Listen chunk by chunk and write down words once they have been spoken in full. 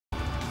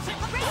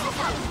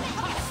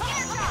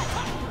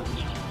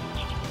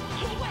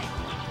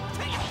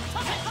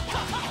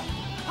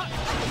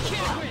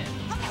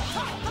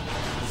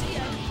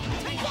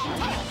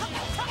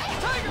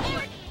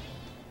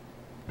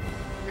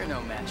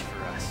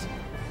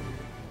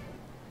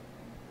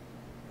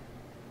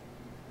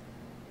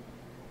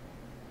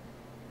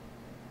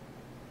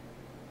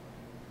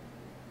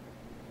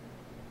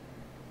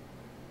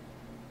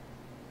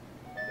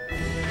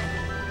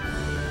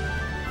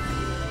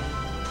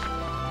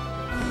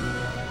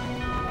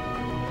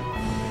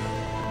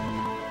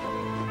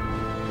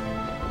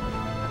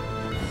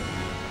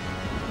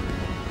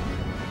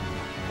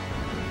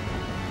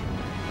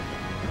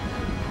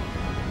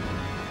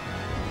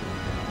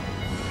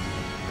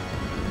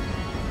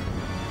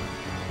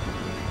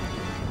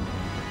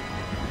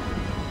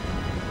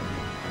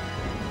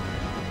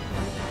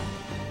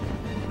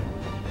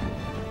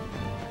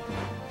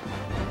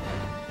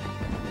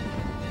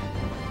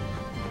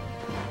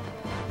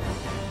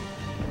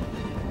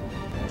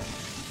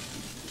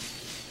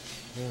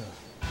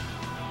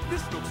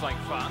This looks like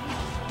fun.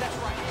 That's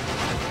right.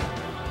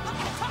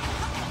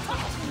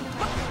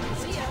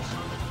 See ya.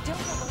 Don't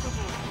go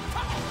overboard.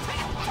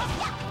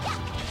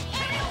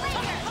 Aerial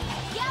laser!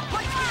 Yeah,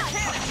 Light speed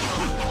cannon!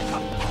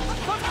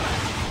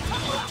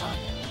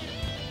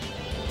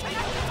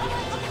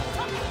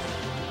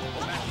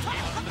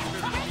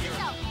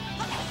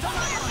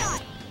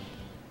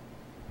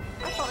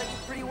 I thought I did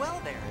pretty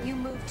well there. You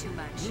move too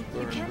much. You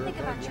can't think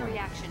about your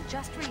reaction.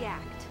 Just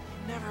react.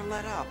 Never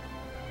let up.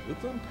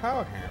 It's on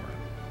Power Hammer.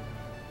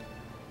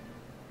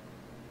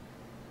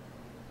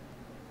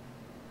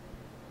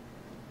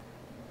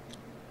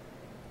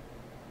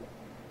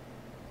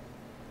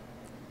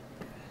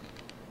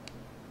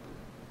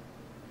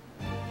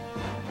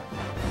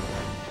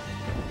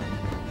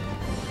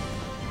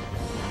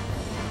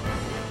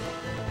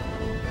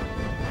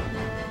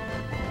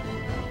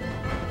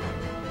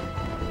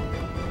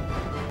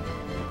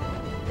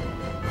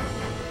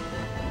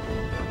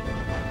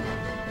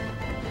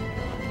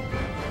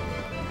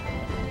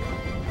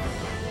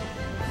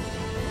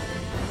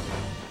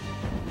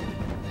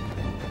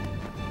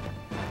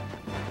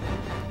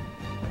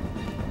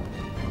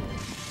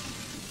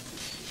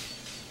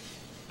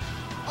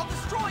 I'll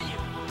destroy you!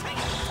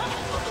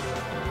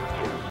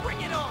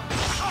 Bring it on!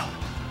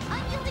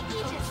 Unyielding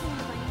Aegis!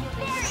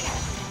 Barrier!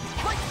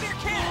 Light spear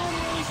cannon!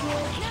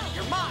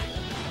 You're mine!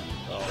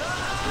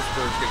 This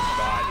bird's getting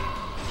bodied.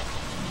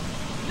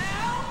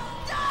 Now,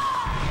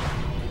 die!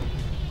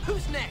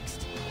 Who's next?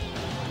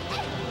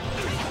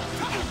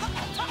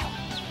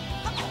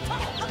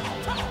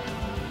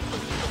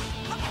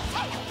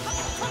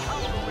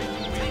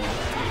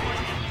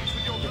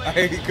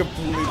 I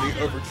completely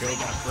overkilled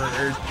that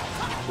bird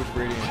with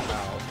Radiant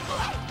Power.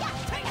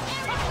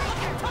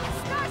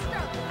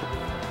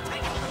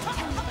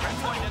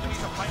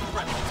 Enemies are fighting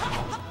ready.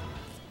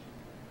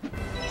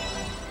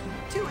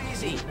 Too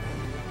easy.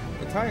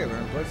 Natalia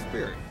learned Blood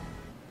Spirit.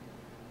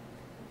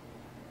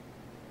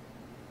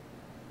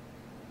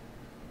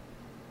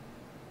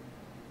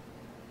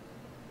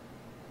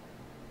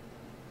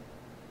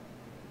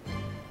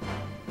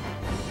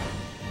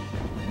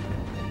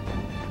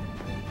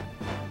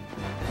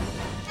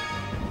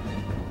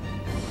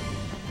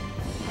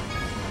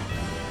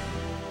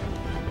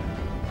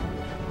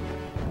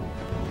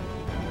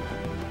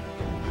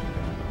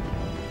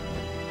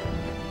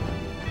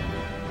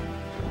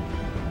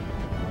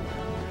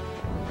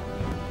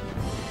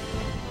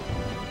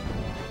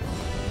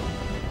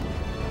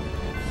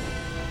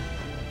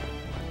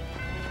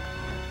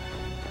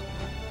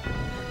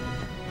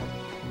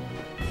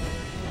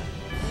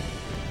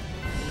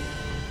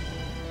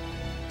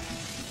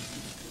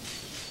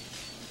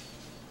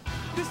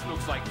 This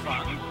looks like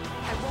fun. I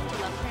won't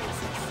allow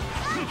criticism.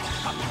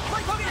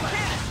 Light spear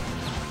cannon!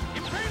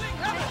 Impaling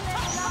heaven!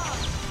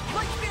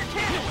 Light spear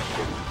cannon!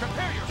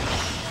 Prepare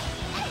yourself!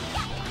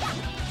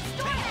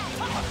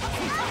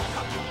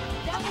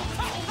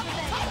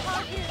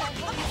 That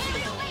was the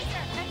Aerial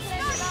laser!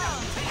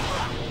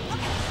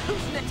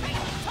 Who's next?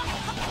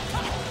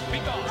 Be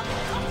gone!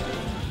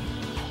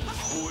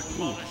 O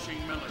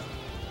admonishing melon,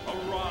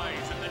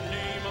 arise in the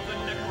name of the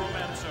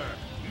necromancer,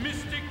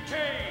 Mystic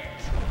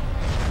Cage!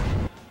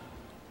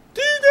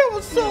 Dude, that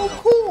was so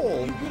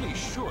cool! You really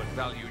should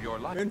value your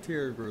life.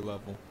 Interior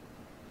level.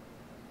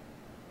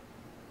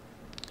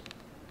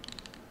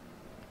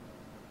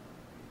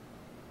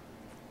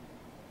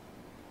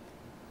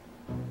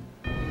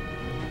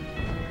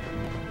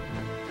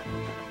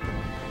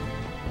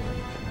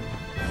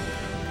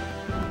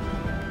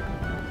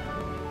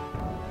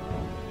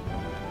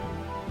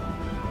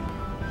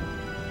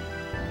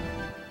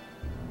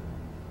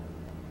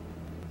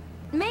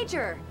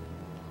 Major!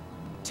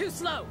 Too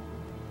slow!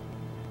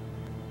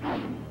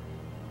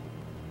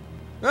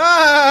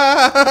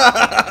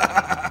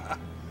 Ah!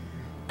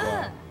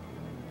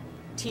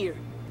 Tyr,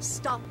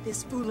 stop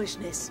this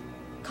foolishness.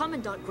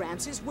 Commandant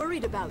Gramps is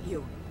worried about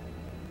you.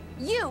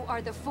 You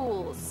are the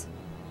fools.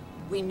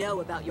 We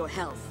know about your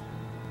health.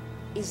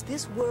 Is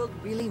this world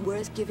really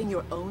worth giving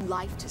your own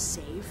life to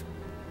save?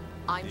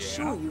 I'm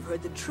sure you've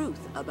heard the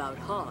truth about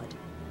Hod.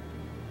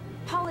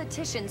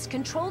 Politicians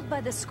controlled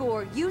by the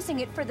score, using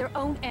it for their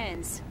own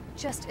ends,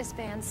 just as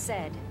Van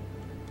said.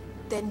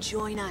 Then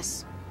join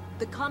us.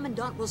 The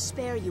Commandant will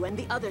spare you and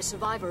the other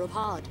survivor of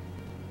Hod.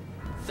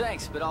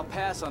 Thanks, but I'll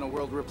pass on a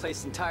world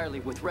replaced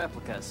entirely with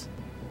replicas.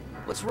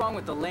 What's wrong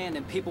with the land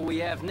and people we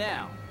have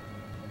now?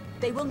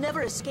 They will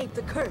never escape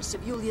the curse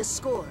of Julia's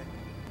score.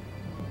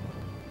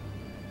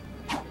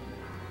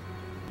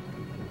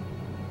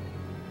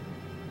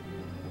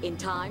 In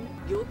time,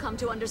 you'll come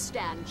to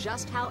understand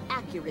just how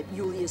accurate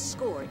Julia's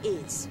score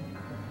is.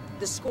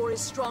 The score is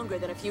stronger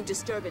than a few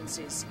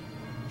disturbances.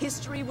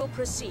 History will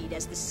proceed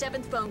as the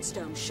 7th Phone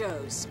Stone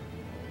shows.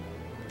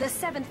 The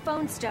 7th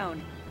Phone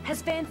Stone.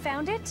 Has Van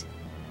found it?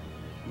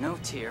 No,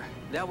 Tyr.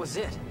 That was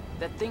it.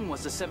 That thing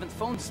was the 7th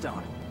Phone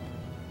Stone.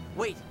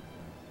 Wait.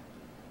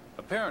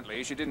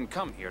 Apparently, she didn't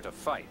come here to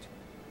fight.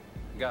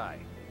 Guy,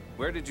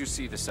 where did you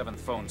see the 7th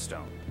Phone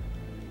Stone?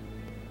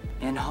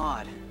 In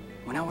Hod.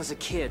 When I was a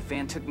kid,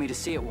 Van took me to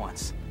see it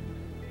once.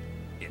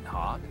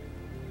 Hod?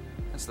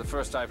 That's the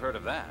first I've heard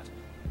of that.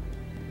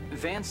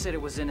 Van said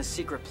it was in a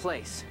secret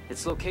place.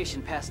 Its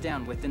location passed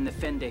down within the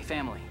Fende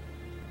family.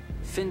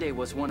 Fende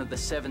was one of the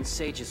 7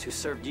 sages who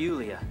served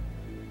Yulia.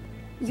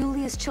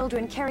 Yulia's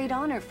children carried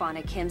on her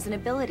phonic hymns and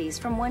abilities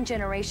from one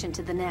generation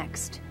to the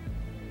next.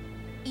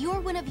 You're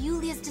one of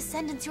Yulia's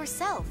descendants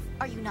yourself,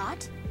 are you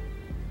not?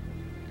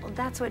 Well,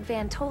 that's what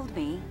Van told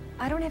me.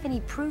 I don't have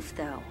any proof,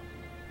 though.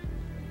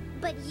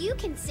 But you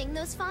can sing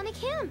those phonic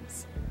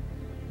hymns.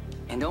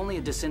 And only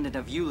a descendant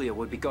of Yulia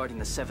would be guarding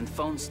the 7th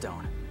phone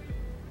stone.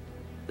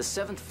 The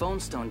 7th phone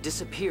stone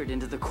disappeared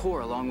into the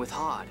core along with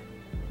Hod.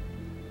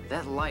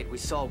 That light we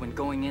saw when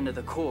going into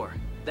the core,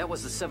 that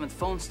was the 7th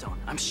phone stone.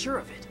 I'm sure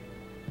of it.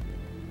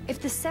 If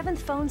the 7th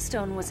phone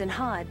stone was in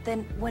Hod,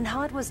 then when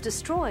Hod was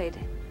destroyed,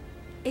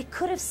 it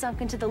could have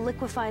sunk into the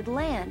liquefied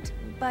land,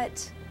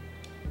 but...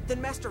 Then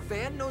Master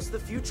Van knows the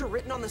future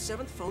written on the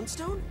 7th phone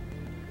stone?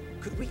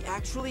 Could we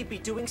actually be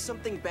doing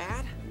something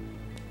bad?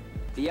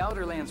 The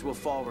Outer Lands will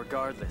fall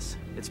regardless.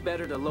 It's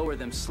better to lower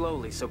them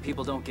slowly so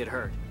people don't get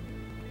hurt.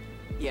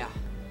 Yeah,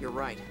 you're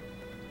right.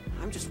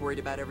 I'm just worried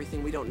about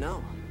everything we don't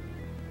know.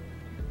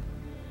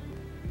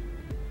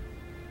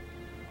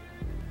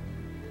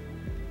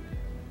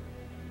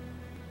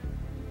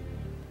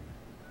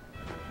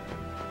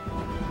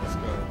 Let's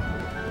go.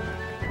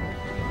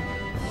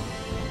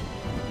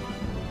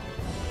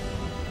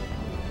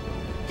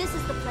 This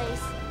is the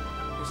place.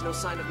 There's no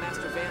sign of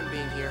Master Van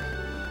being here.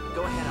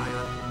 Go ahead,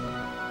 Ion.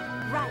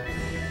 Right.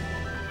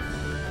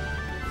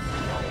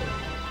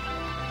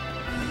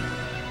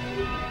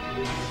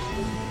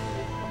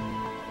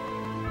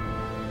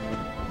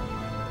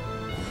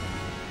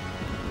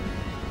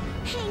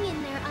 Hang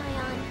in there,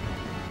 Ion.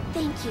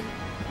 Thank you.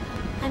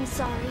 I'm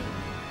sorry.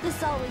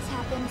 This always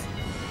happens.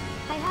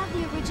 I have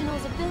the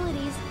original's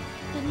abilities,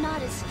 but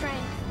not his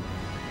strength.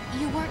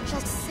 You weren't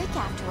just sick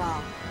after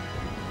all.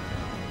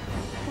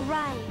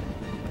 Right.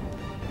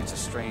 It's a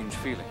strange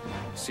feeling,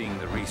 seeing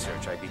the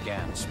research I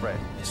began spread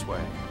this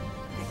way.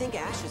 I think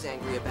Ash is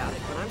angry about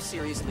it, but I'm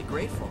seriously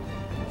grateful.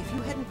 If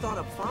you hadn't thought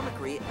up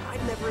Phomicry,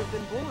 I'd never have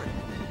been born.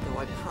 Though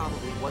I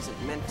probably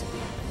wasn't meant to be.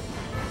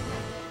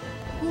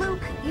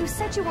 Luke, you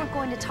said you weren't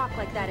going to talk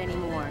like that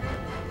anymore.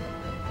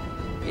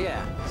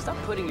 Yeah, stop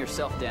putting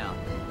yourself down.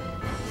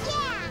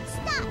 Yeah,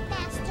 stop,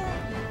 Master.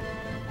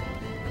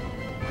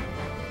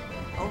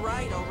 All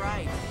right, all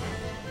right.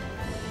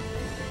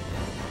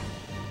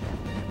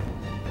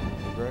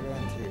 Right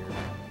on here.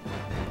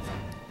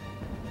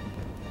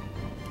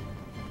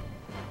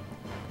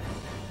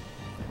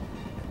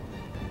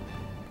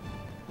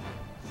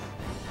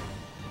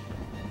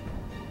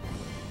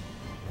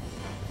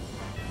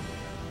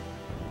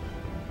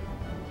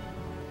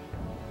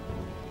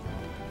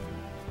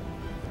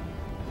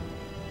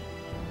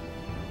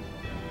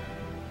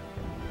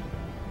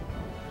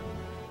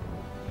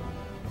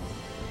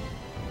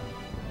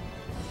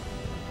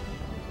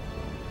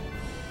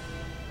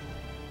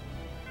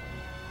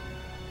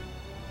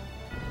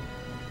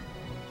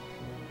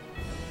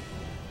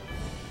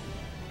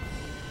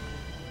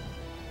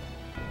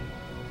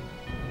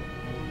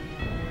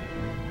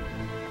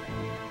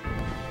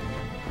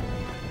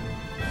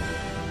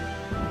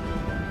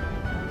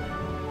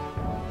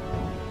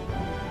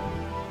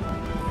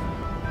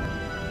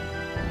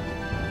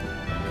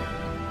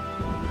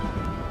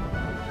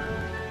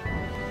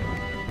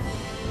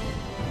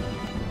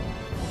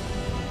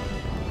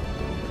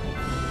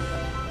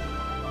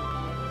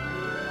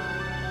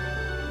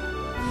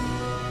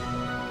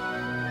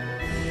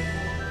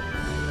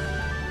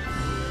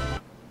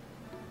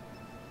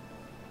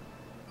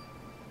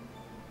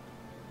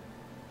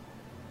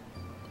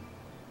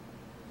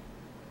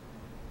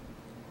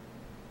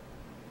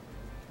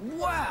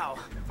 Wow!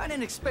 I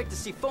didn't expect to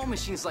see phone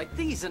machines like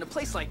these in a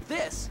place like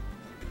this.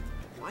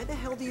 Why the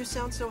hell do you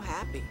sound so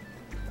happy?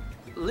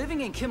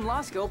 Living in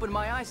Kimlaska opened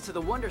my eyes to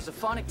the wonders of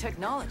phonic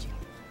technology.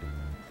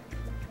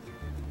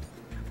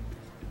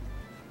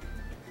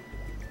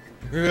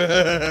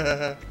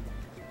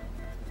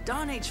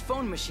 Dawn Age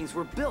phone machines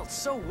were built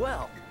so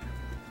well.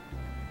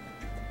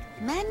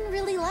 Men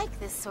really like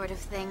this sort of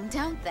thing,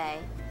 don't they?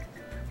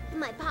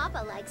 My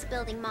papa likes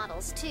building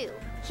models too.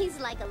 He's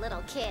like a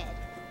little kid.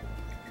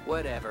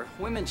 Whatever.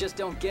 Women just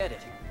don't get it.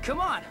 Come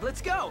on,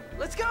 let's go!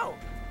 Let's go!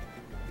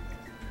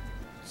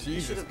 You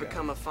Jesus should have guy.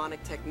 become a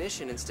phonic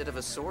technician instead of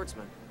a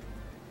swordsman.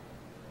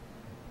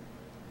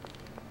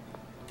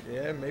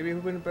 Yeah, maybe he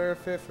would have been a better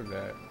fit for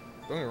that.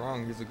 Don't get me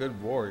wrong, he's a good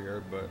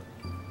warrior, but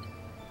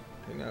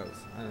who knows?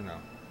 I don't know.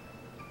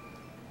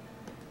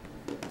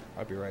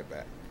 I'll be right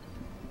back.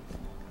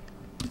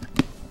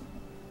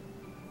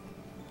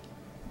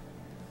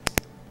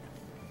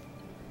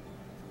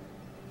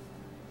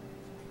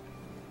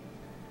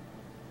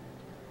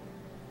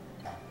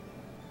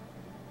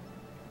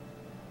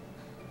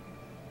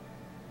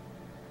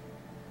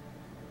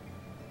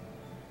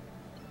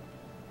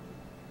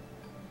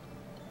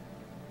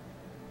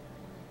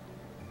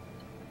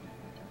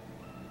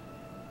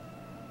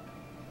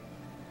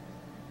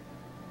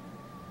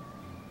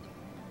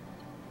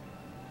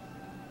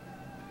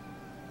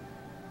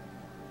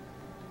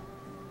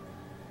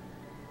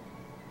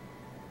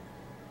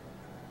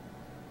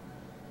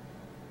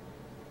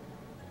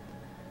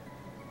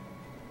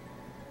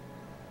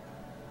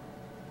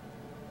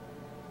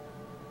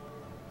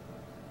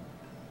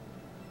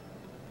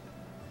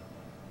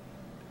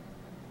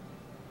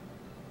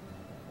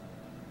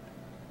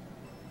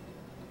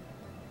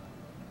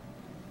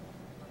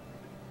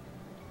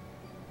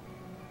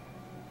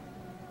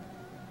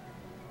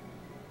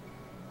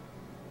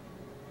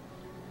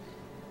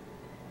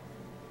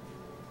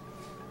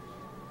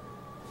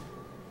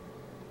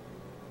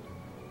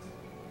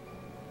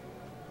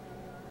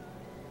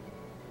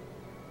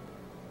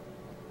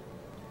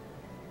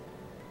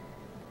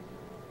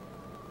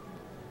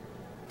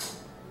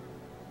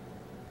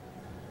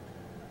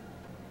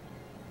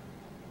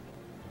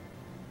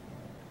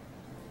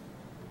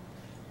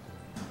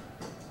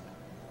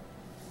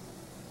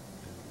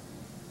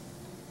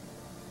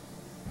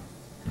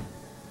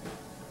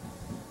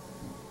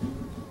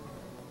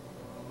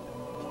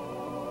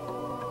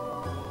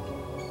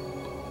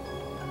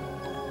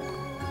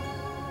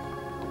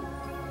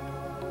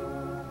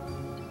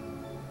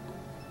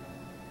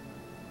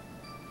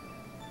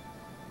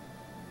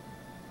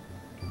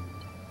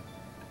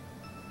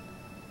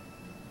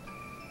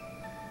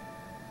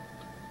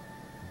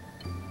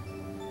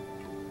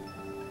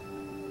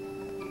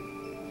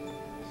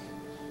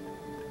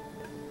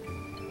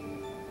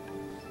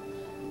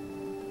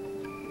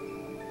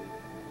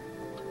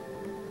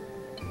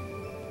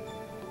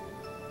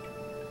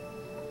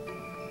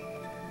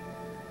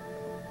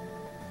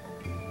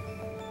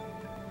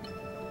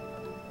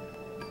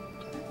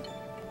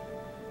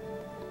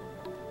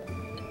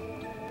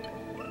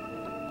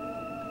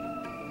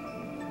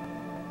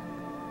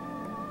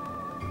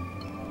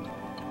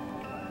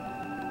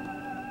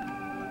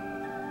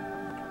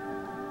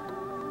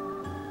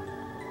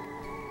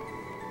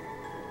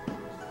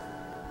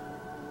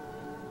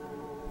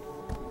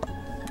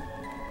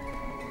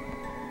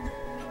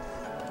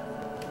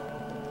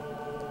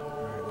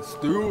 Let's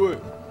do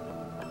it.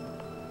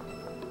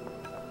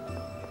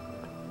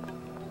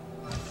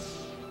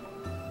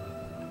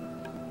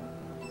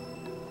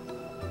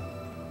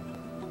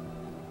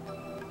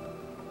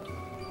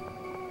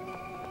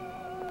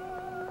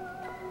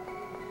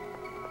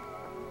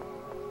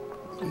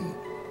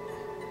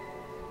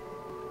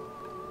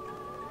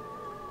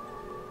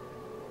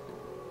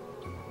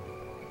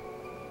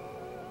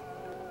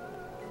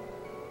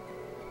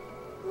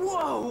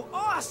 Whoa,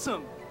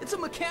 awesome! It's a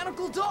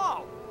mechanical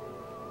doll!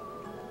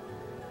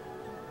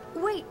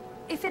 Wait,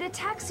 if it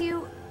attacks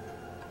you...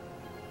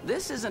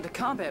 This isn't a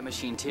combat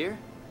machine, Tyr.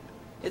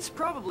 It's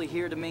probably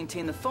here to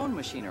maintain the phone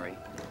machinery.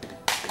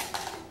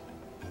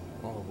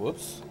 Oh,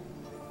 whoops.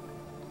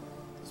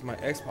 It's my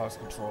Xbox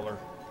controller.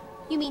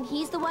 You mean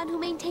he's the one who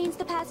maintains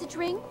the passage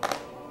ring?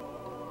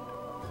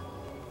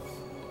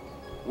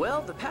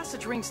 Well, the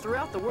passage rings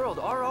throughout the world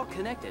are all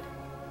connected.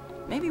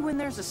 Maybe when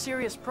there's a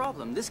serious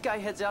problem, this guy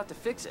heads out to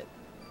fix it.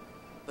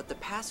 But the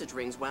passage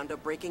rings wound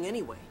up breaking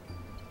anyway.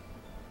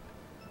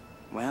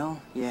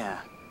 Well, yeah.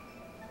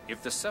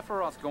 If the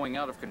Sephiroth going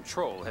out of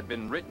control had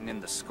been written in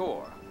the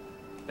score,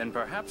 then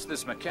perhaps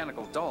this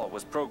mechanical doll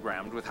was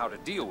programmed with how to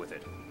deal with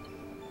it.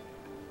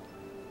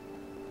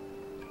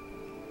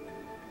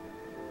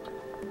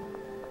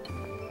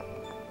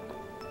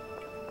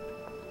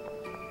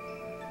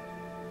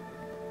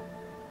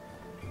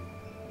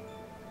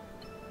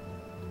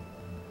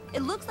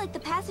 It looks like the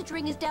passage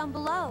ring is down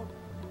below.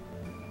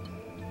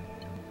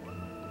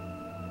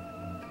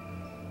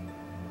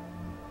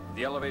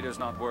 The elevator's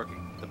not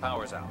working. The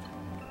power's out.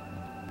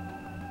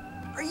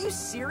 Are you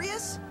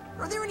serious?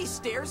 Are there any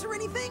stairs or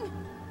anything?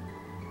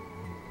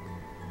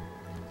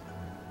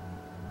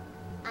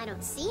 I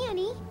don't see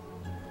any.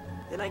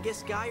 Then I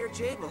guess Guy or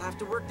Jade will have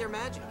to work their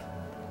magic.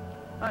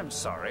 I'm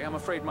sorry. I'm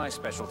afraid my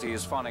specialty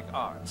is phonic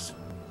arts.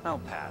 I'll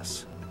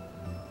pass.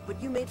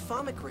 But you made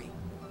Famicry.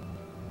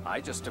 I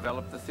just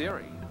developed the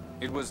theory.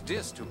 It was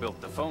Dist who built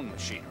the phone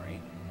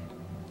machinery.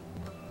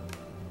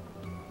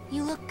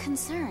 You look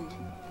concerned.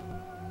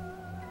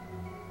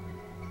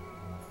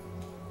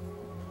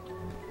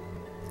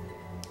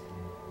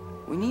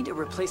 We need to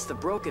replace the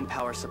broken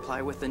power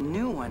supply with a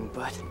new one,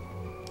 but...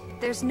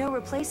 There's no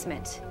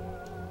replacement.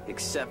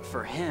 except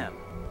for him.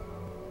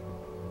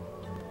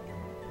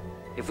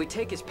 If we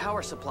take his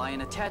power supply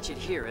and attach it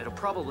here, it'll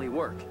probably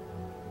work.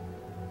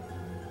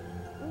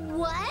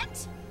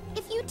 What?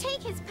 If you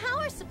take his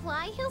power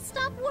supply, he'll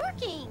stop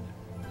working.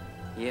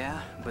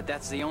 Yeah, but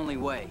that's the only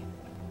way.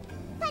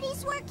 But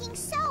he's working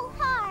so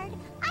hard.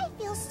 I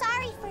feel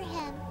sorry for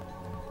him.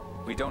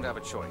 We don't have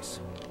a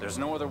choice. There's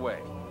no other way.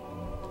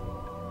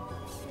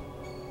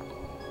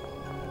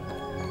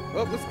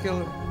 Oh, let's kill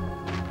him.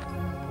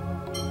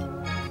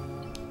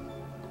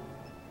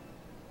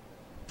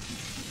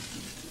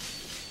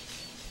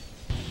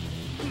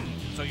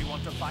 So you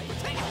want to fight?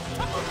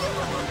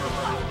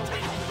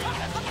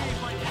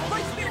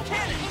 Light spear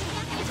cannon!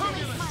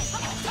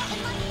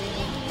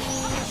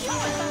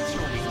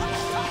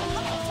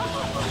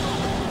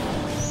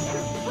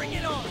 Bring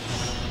it on!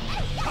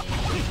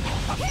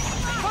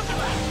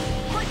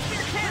 Light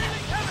spear cannon!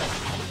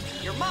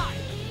 You're mine!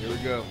 Here we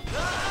go.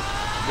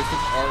 This is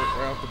art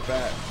right off the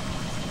bat.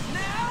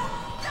 Now,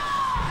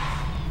 die!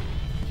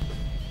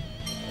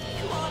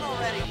 Come on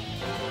already!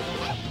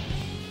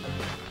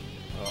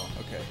 Oh,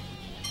 okay.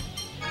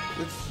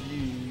 Let's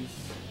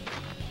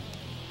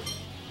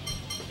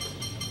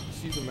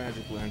use a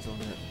magic lens on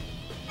it.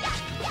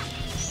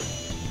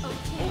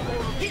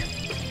 Here!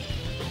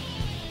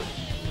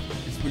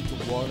 It's weak to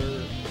water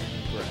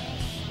and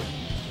grass.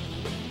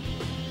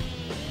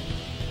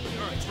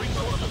 Bring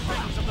more of the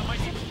fangs of the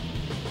mighty.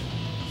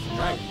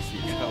 Now you see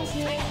its health.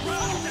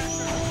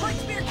 Light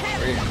spear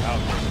cannon! Radiant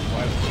out there.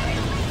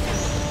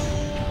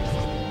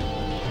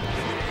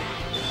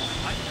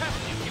 I'm past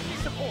you. Give me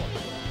support.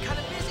 Kind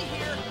of busy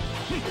here.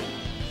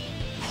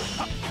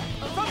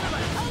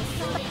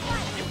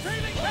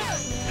 Improving power.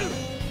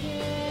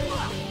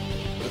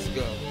 Let's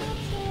go.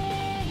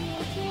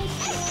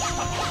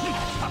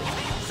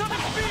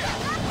 Summon spear.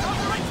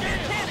 Light spear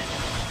cannon!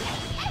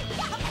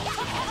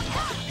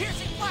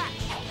 Piercing flash!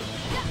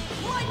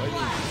 Light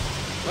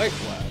blast! Light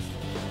blast.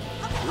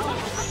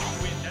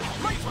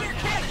 Light spear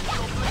cannon!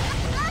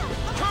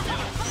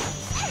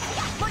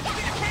 Light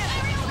spear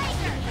cannon!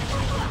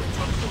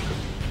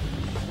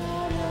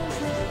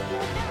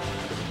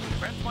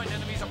 Grant my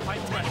enemies a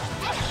fight threat.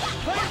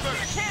 Light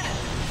spear cannon!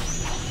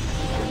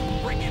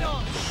 Bring it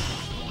on!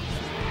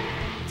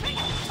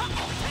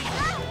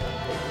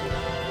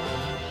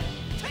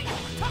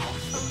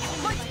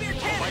 Light spear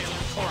cannon!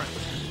 Violent torrent.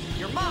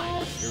 You're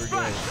mine! Here we go.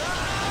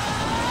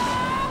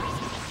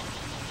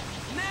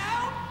 Now,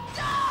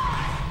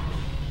 die!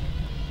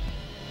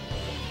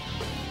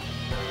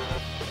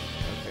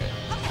 Okay.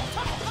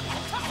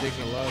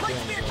 Taking a lot of Light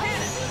spear damage.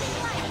 cannon!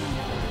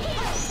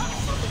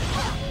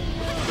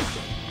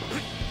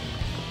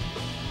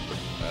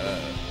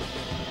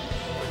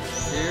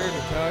 Here,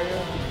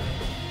 Natalia.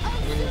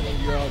 Winning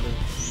the other.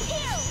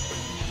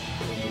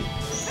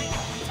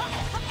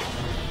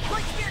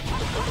 Light spear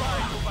cannon!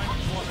 Rise, O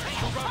violent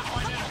water.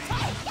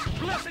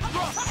 blessed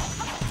drop!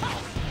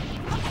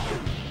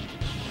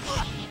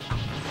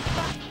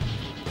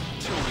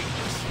 Too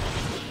weakness.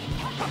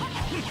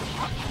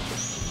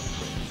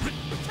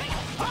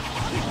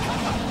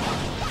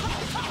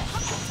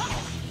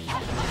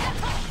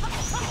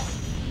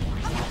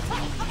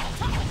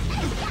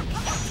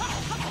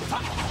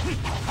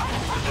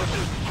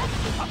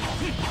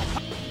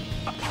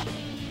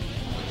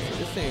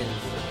 This thing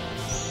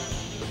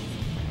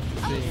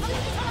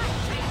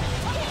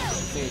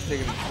is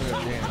taking a ton of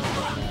damage.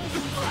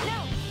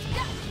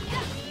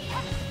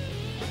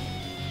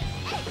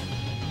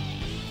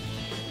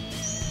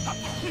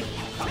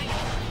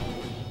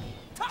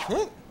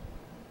 Huh?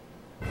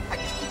 I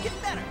just keep getting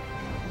better.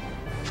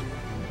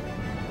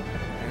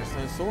 And it's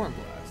on Soaring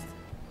Blast.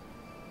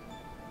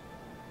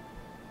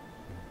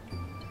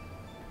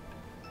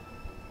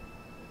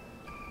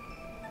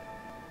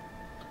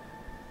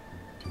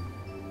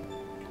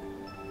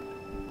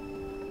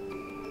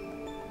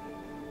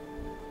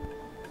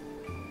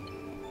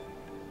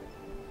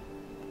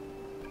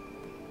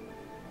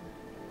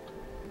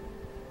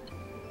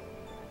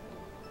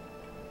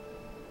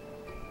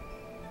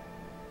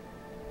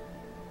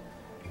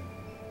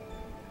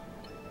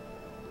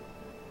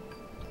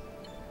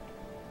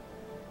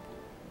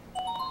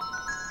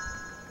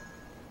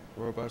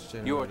 Robots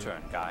generator. Your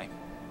turn, Guy.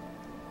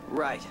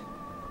 Right.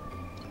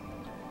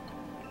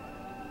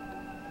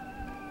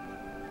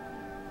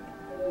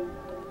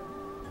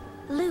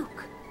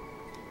 Luke,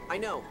 I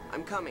know,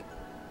 I'm coming.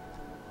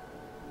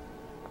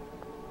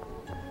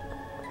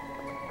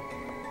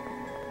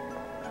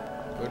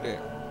 Go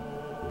down.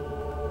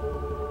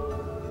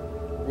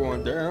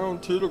 Going down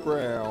to the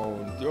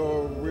ground.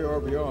 Oh, we are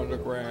beyond the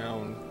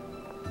ground.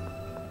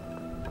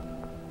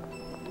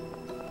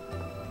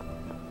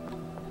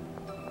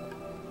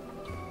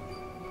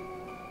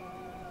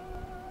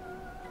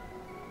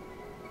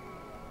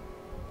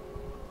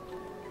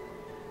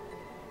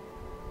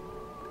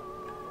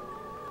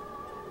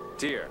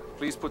 Dear,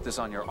 please put this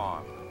on your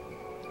arm.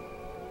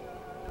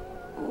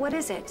 What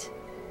is it?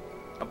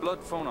 A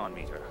blood phonon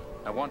meter.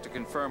 I want to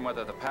confirm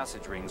whether the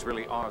passage rings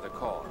really are the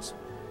cause.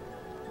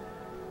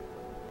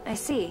 I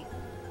see.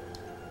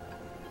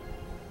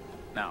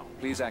 Now,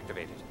 please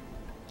activate it.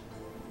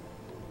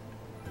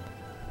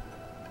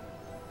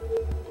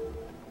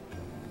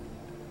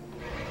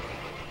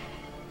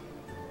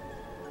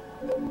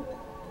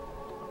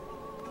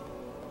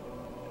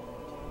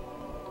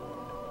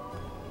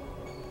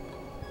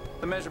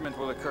 The measurement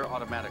will occur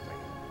automatically.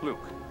 Luke,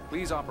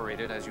 please operate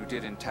it as you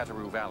did in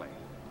Tataroo Valley.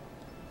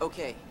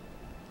 Okay.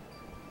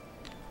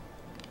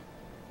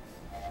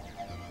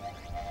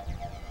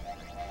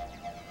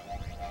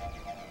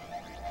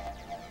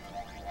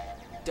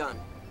 Done.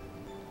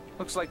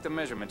 Looks like the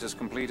measurement is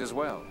complete as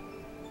well.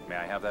 May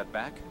I have that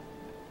back?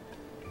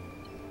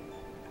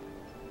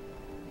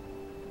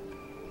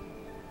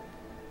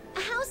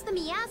 how's the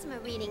miasma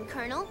reading,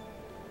 Colonel?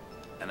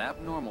 An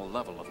abnormal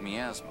level of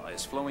miasma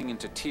is flowing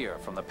into Tyr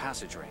from the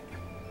passage ring.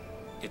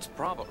 It's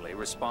probably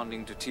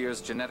responding to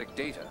Tyr's genetic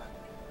data.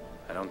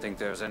 I don't think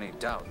there's any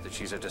doubt that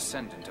she's a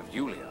descendant of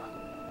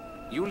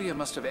Yulia. Yulia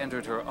must have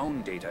entered her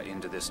own data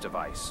into this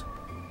device.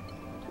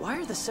 Why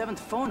are the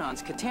seventh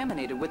phonons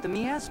contaminated with the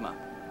miasma?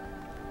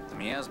 The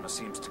miasma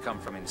seems to come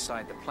from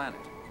inside the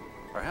planet.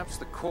 Perhaps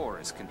the core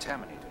is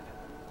contaminated.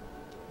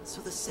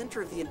 So the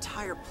center of the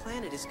entire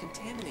planet is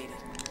contaminated.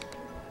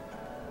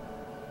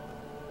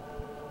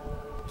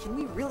 Can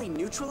we really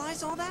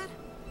neutralize all that?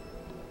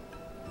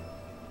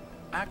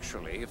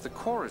 Actually, if the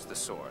core is the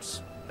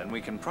source, then we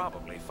can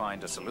probably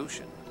find a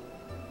solution.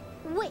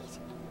 Wait,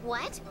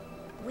 what?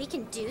 We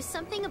can do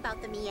something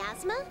about the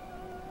miasma?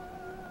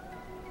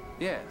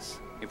 Yes,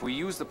 if we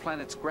use the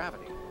planet's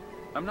gravity.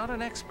 I'm not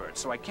an expert,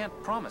 so I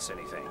can't promise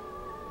anything.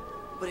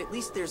 But at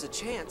least there's a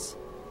chance.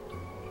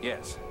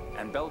 Yes,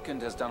 and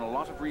Belkind has done a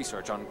lot of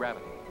research on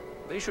gravity.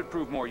 They should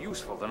prove more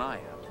useful than I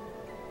am.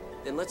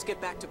 Then let's get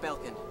back to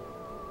Belkind.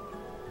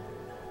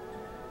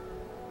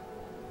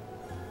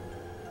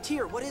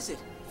 Tyr, what is it?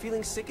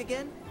 Feeling sick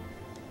again?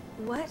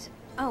 What?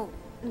 Oh,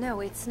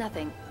 no, it's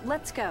nothing.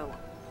 Let's go.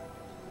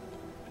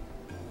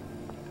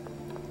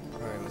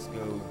 Alright, let's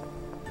go.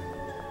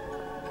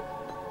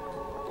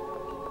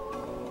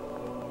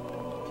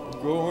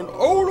 Going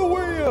all the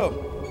way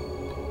up!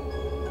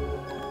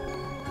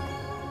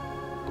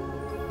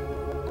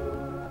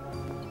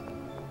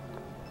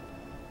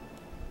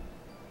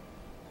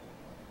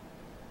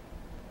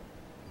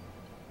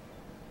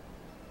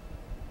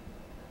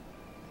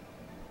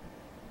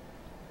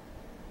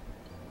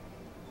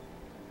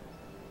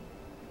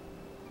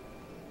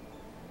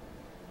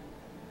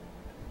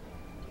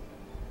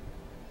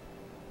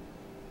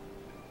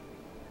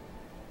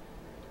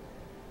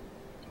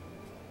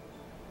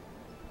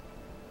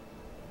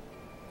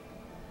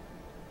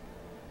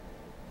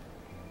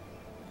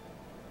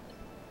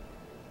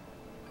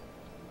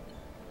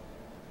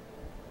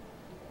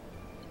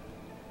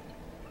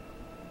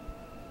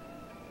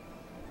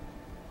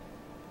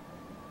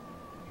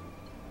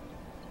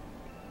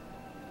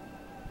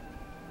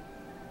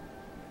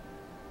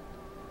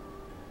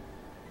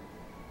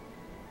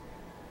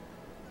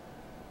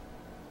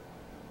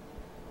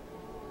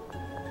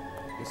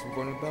 Guess we're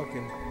going to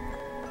Belkin.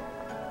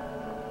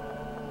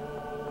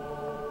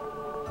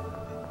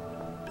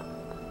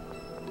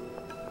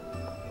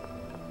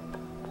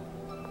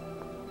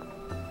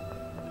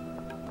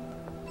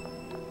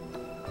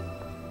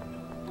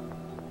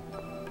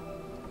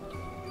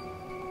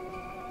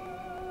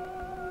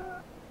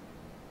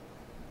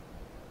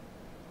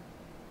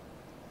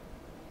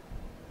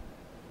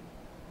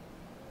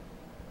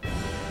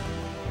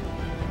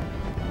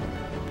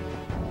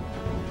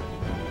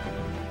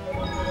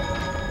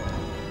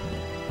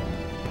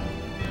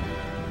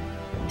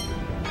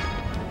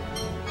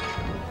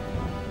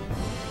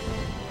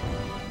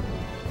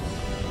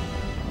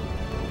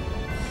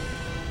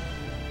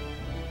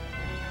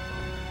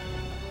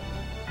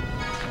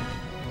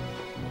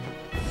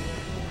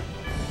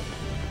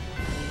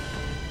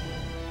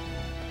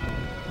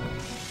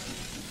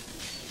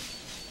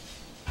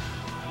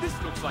 This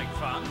looks like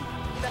fun.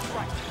 That's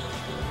right.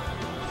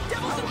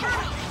 Devils and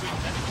Hell!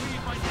 Let's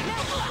read my name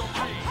on your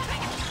page.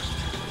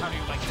 How do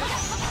you like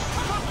this?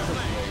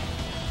 Thunderblade!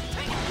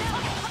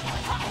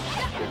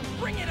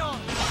 Bring it on!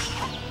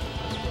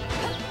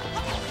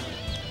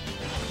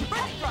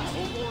 Breath thrust!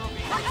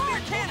 Light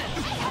spear cannon!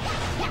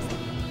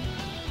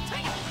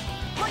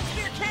 Light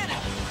spear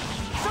cannon!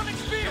 Sonic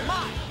Spear!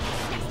 Mine!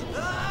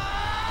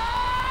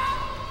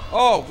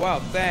 Oh, wow,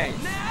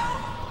 thanks. Now,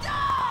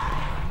 die!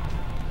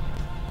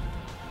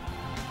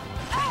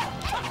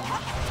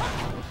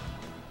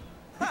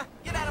 Ha!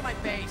 Get out of my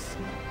base!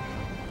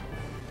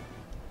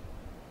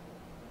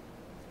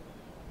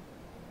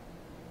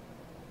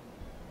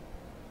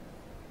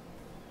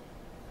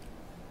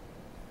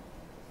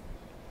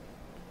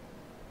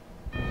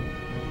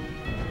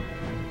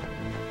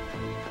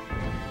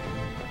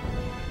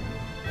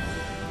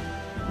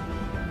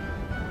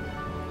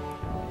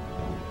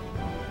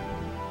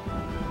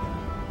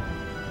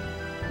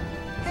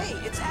 Hey,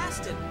 it's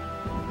Aston!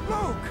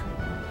 Luke!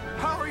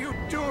 How are you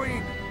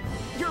doing?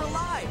 You're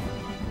alive!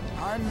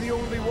 I'm the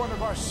only one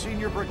of our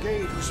senior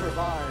brigade who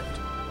survived.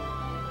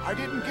 I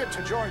didn't get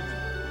to join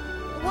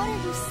them. What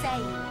are you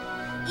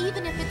saying?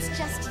 Even if it's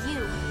just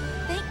you,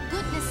 thank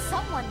goodness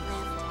someone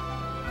lived.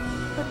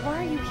 But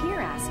why are you here,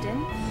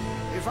 Aston?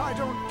 If I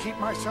don't keep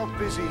myself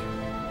busy,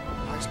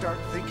 I start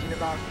thinking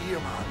about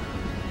Eamon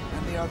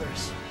and the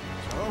others.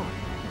 So,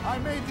 I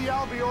made the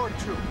Albior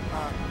 2.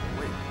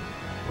 Wait.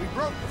 We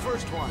broke the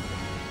first one.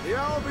 The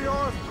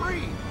Albior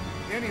 3.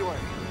 Anyway,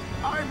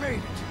 I made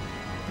it.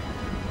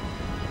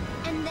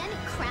 And then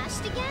it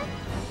crashed again?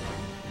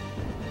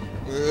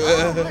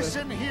 Oh,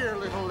 listen here,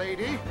 little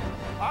lady.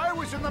 I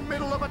was in the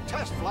middle of a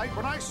test flight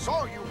when I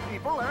saw you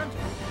people and...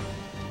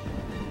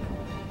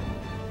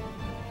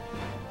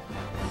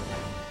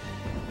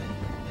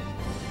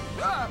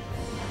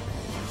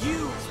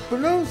 You!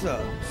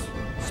 Spinoza!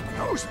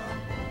 Spinoza?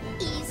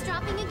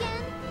 Eavesdropping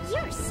again?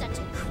 You're such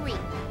a creep.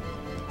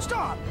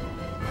 Stop!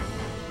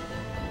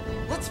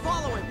 Let's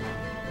follow him!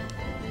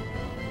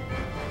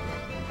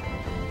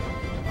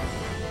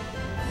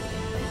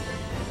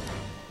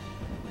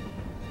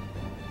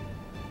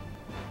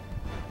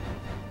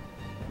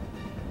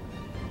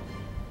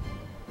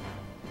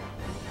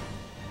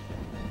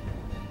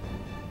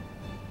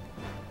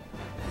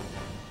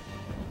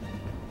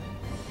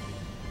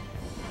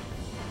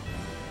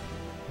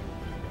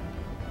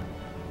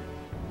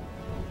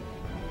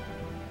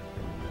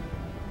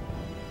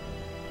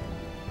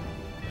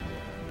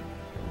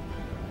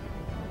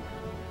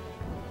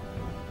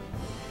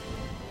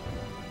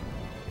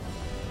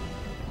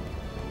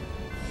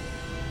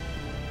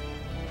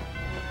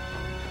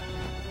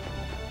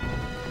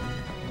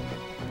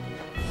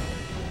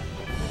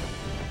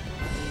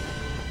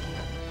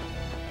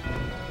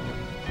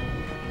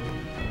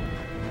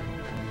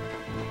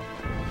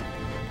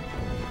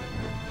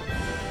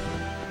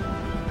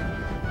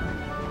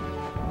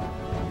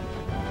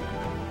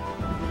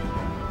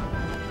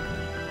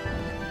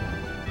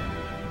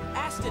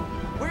 Aston,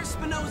 where's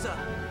Spinoza?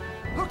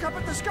 Look up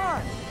at the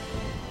sky!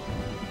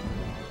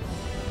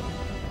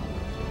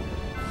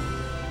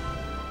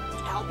 The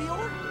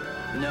Albior?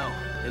 No,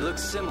 it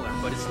looks similar,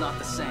 but it's not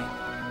the same.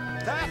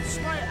 That's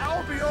my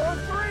Albior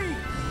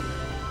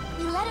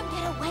 3! We let him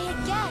get away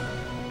again.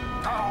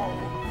 Oh,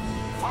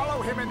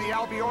 follow him in the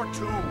Albior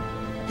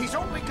 2. He's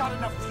only got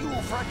enough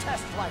fuel for a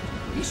test flight.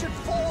 He should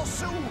fall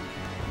soon.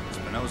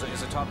 Spinoza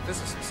is a top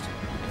physicist.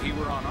 If he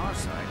were on our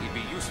side, he'd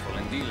be useful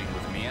in dealing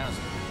with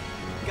miasma.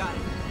 Got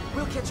it.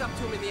 We'll catch up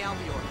to him in the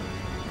Albior.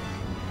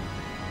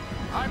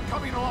 I'm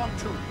coming along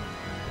too.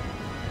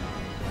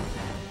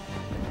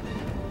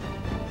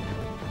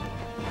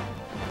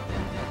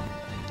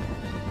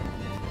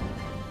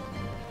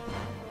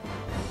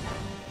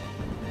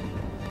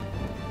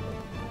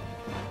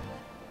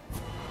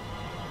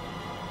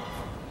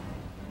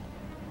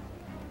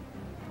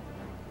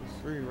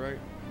 It's free, right?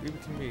 Give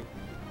it to me.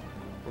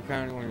 We're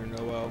counting on your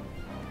Noel.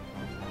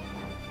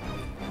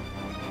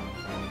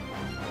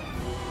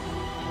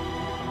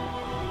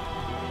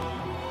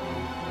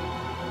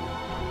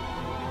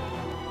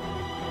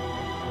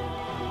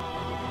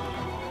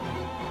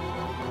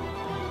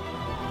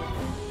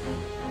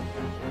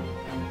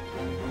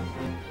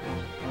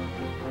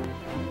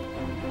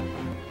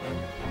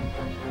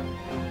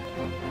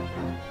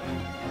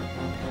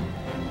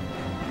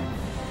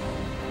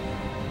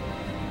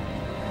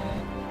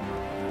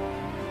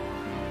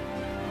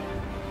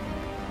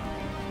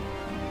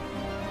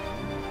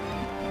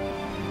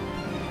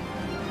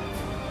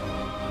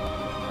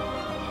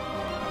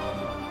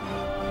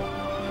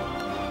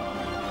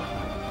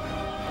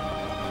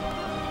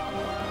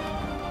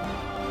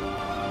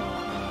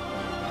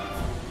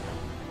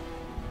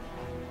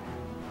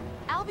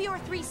 Albior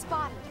 3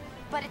 spotted,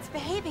 but it's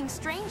behaving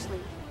strangely.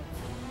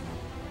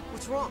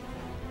 What's wrong?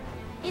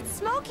 It's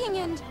smoking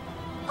and...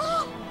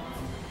 Oh!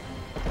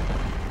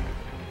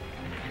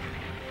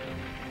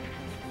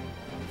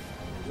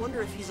 I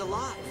wonder if he's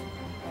alive.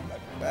 My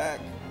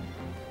back.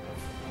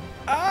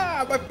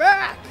 Ah, my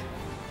back!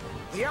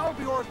 The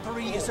Albior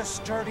 3 is a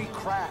sturdy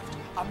craft.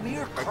 A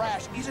mere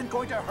crash isn't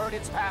going to hurt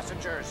its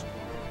passengers.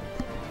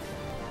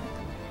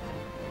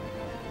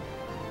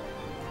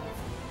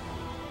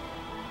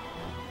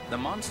 The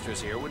monsters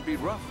here would be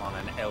rough on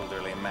an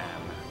elderly man.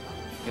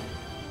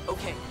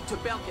 Okay, to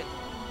Belkin.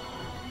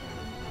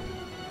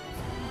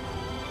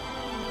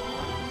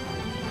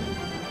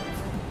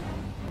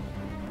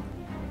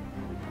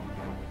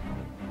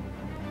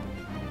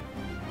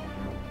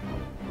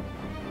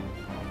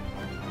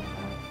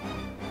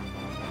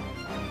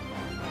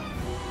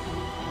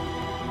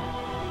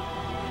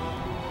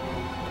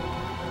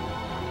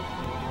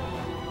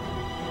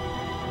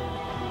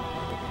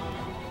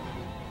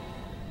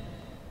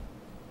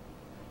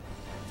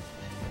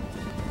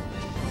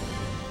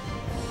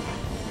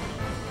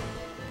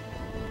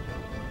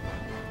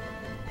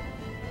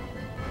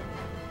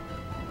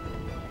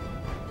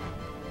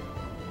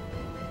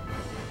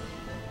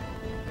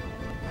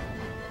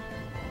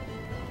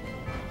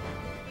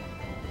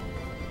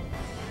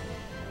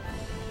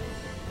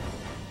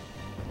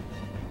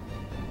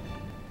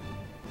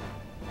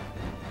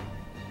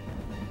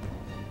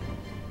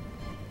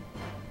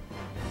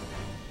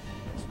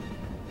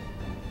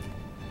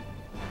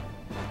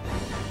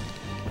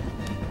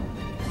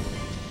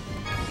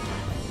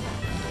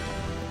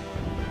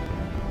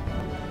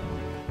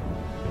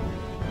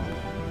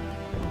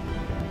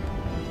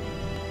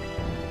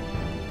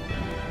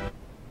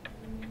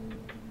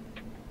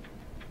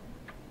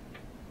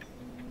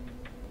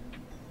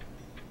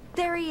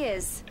 There he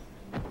is.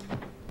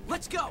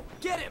 Let's go!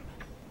 Get him!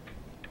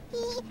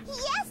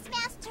 Yes,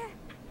 Master!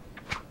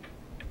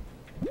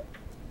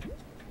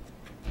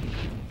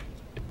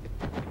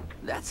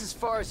 That's as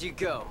far as you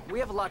go. We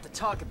have a lot to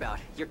talk about.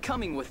 You're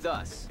coming with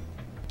us.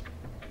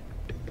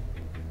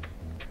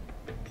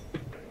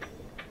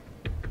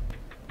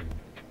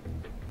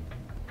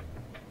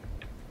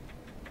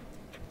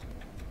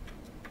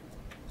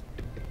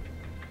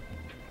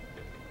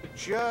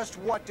 Just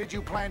what did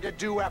you plan to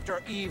do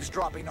after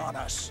eavesdropping on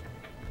us?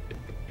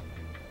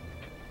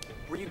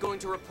 Were you going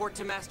to report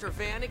to Master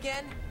Van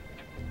again?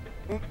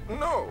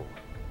 No.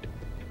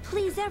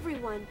 Please,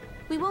 everyone.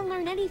 We won't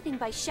learn anything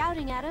by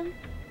shouting at him.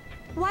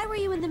 Why were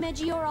you in the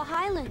Meggiora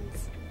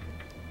Highlands?